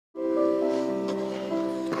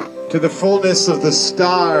to the fullness of the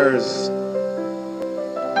stars,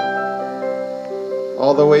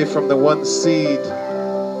 all the way from the one seed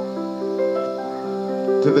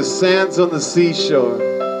to the sands on the seashore.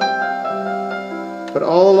 But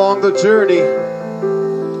all along the journey,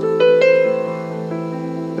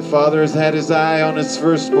 the Father has had his eye on his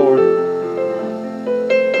firstborn.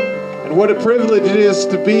 And what a privilege it is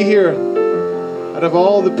to be here out of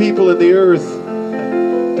all the people in the earth,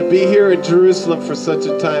 to be here in Jerusalem for such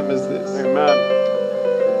a time as this. Amen.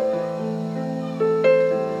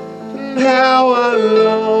 How I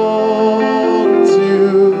long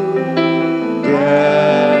to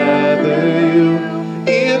gather you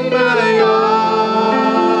in my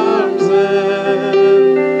arms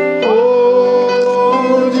and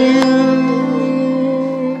hold you.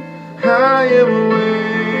 I am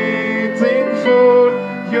waiting for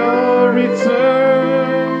your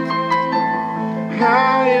return.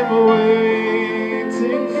 I am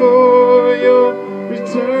waiting for your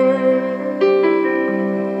return.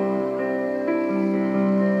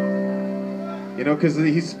 You know, because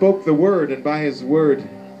he spoke the word, and by his word,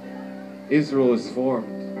 Israel is formed.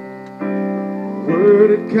 Word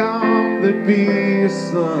had come, there'd be a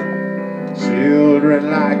son, children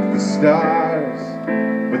like the stars.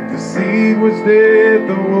 But the seed was dead,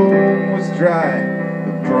 the womb was dry,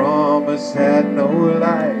 the promise had no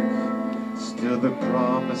life. Still the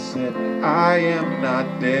promise said, I am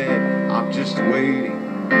not dead, I'm just waiting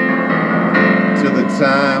till the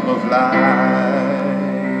time of life.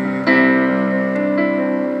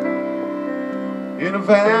 In a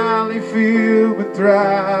valley filled with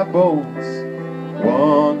dry bones,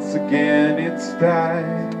 once again it's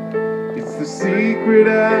died. It's the secret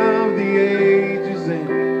of the ages, and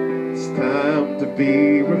it's time to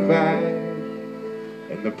be revived.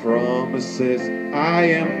 And the promise says, I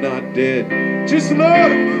am not dead. Just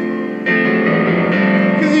look,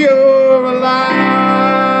 'cause you're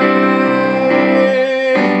alive.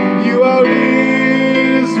 You are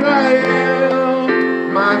Israel,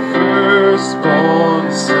 my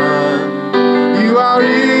firstborn son. You are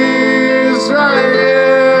Israel,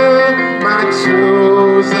 my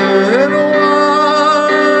chosen one.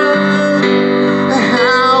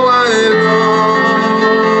 How I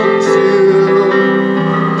long to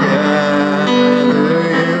gather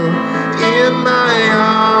you in my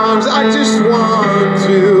arms. I just want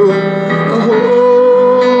to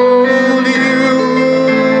hold you.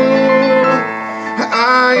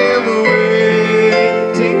 I am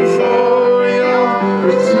waiting for your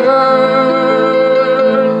return.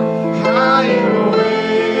 I am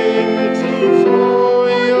waiting for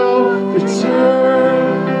your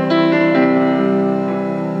return.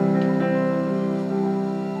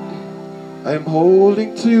 I am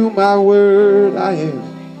holding to my word. I have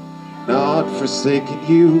not forsaken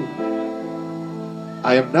you.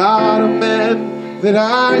 I am not a man that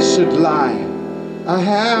I should lie. I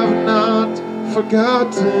have not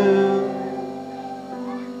forgotten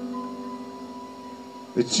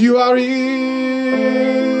that you are Israel.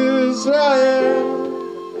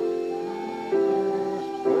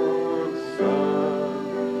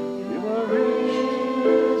 You are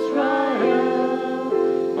Israel,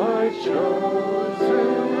 my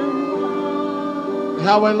chosen one.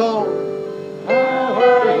 How I long. How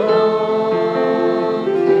I long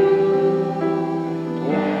to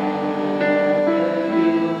gather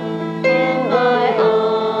you in my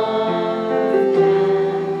arms and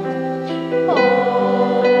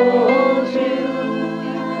hold you.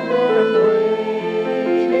 I'm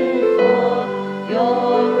waiting for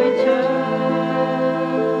your return.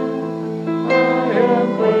 I am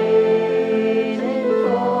waiting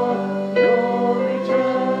for your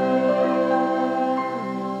return.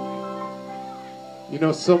 You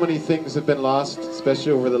know, so many things have been lost,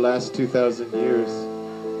 especially over the last 2,000 years.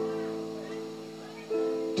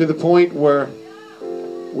 To the point where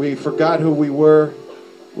we forgot who we were,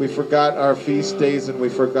 we forgot our feast days, and we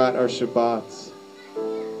forgot our Shabbats.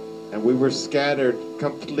 And we were scattered,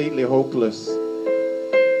 completely hopeless.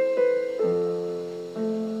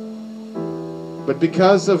 But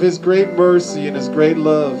because of his great mercy and his great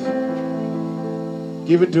love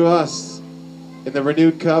given to us in the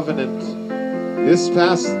renewed covenant, this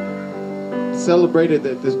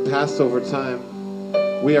Passover time,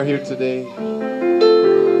 we are here today.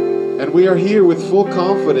 And we are here with full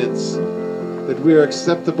confidence that we are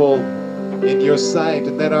acceptable in your sight,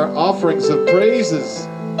 and that our offerings of praises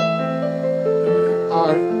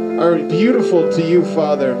are beautiful to you,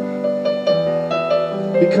 Father,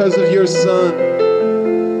 because of your Son.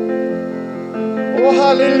 Oh,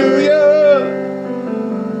 hallelujah!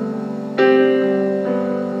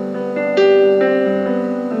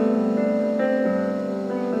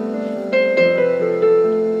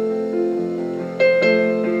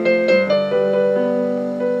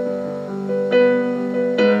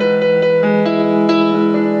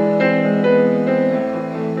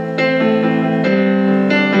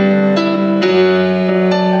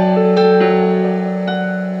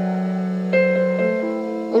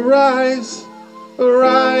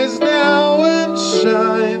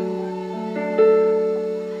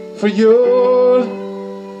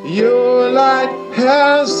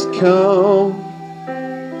 has come.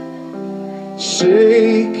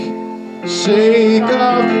 Shake, shake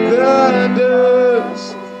off the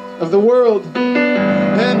dust of the world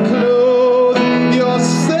and clothe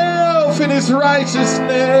yourself in His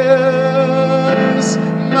righteousness,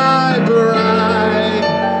 my bride,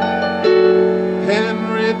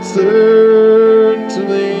 and return to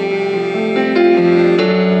me.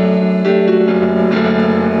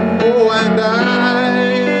 Oh, and I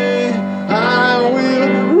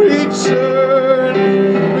will return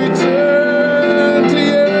to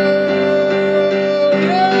you.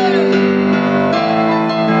 Yeah.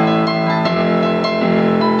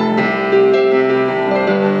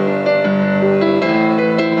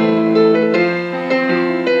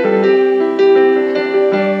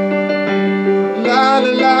 La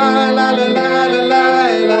la la la la la la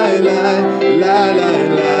la la la la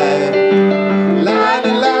la. La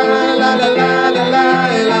la la la la la la la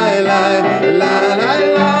la la la la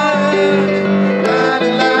la.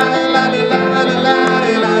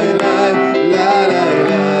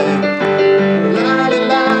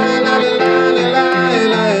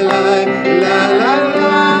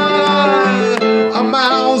 Our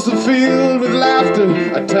mouths are filled with laughter,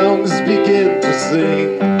 our tongues begin to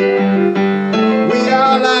sing. We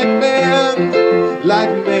are like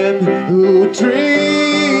men who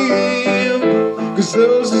dream. 'Cause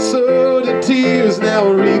those who sowed in tears now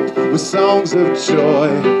reap with songs of joy.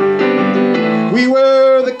 We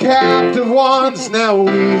were the captive ones, now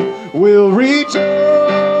we will rejoice.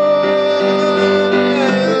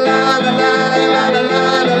 La la la la la la la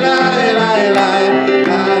la la la la la.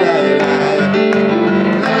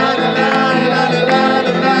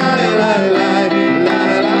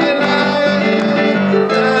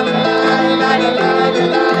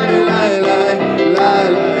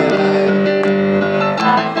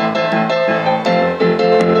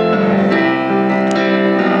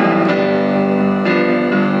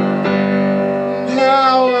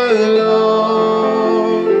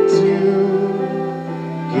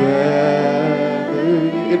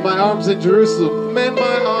 In Jerusalem, in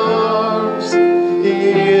my arms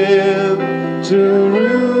in Jerusalem,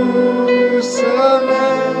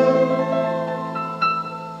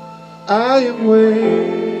 I am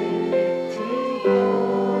waiting.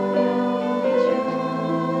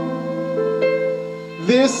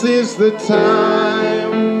 This is the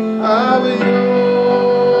time of your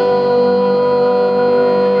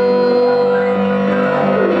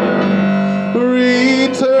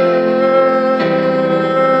return.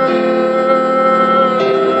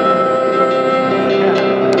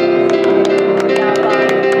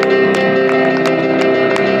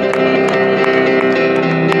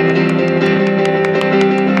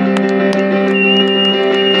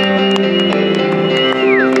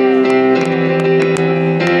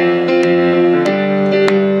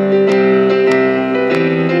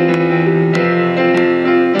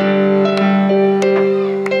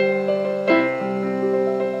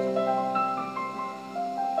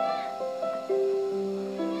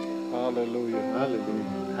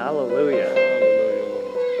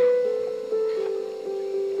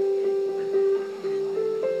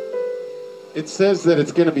 It says that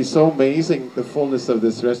it's going to be so amazing, the fullness of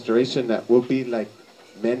this restoration, that we'll be like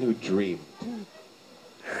men who dream.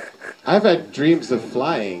 I've had dreams of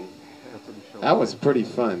flying. That was pretty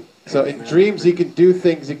fun. So in dreams you can do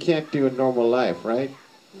things you can't do in normal life, right?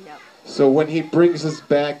 No. So when He brings us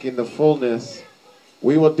back in the fullness,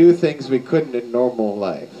 we will do things we couldn't in normal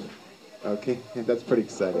life. Okay? And that's pretty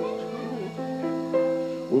exciting.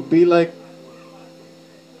 We'll be like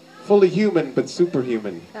fully human but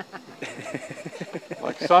superhuman.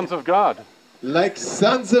 Like sons of God. Like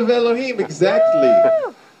sons of Elohim, exactly.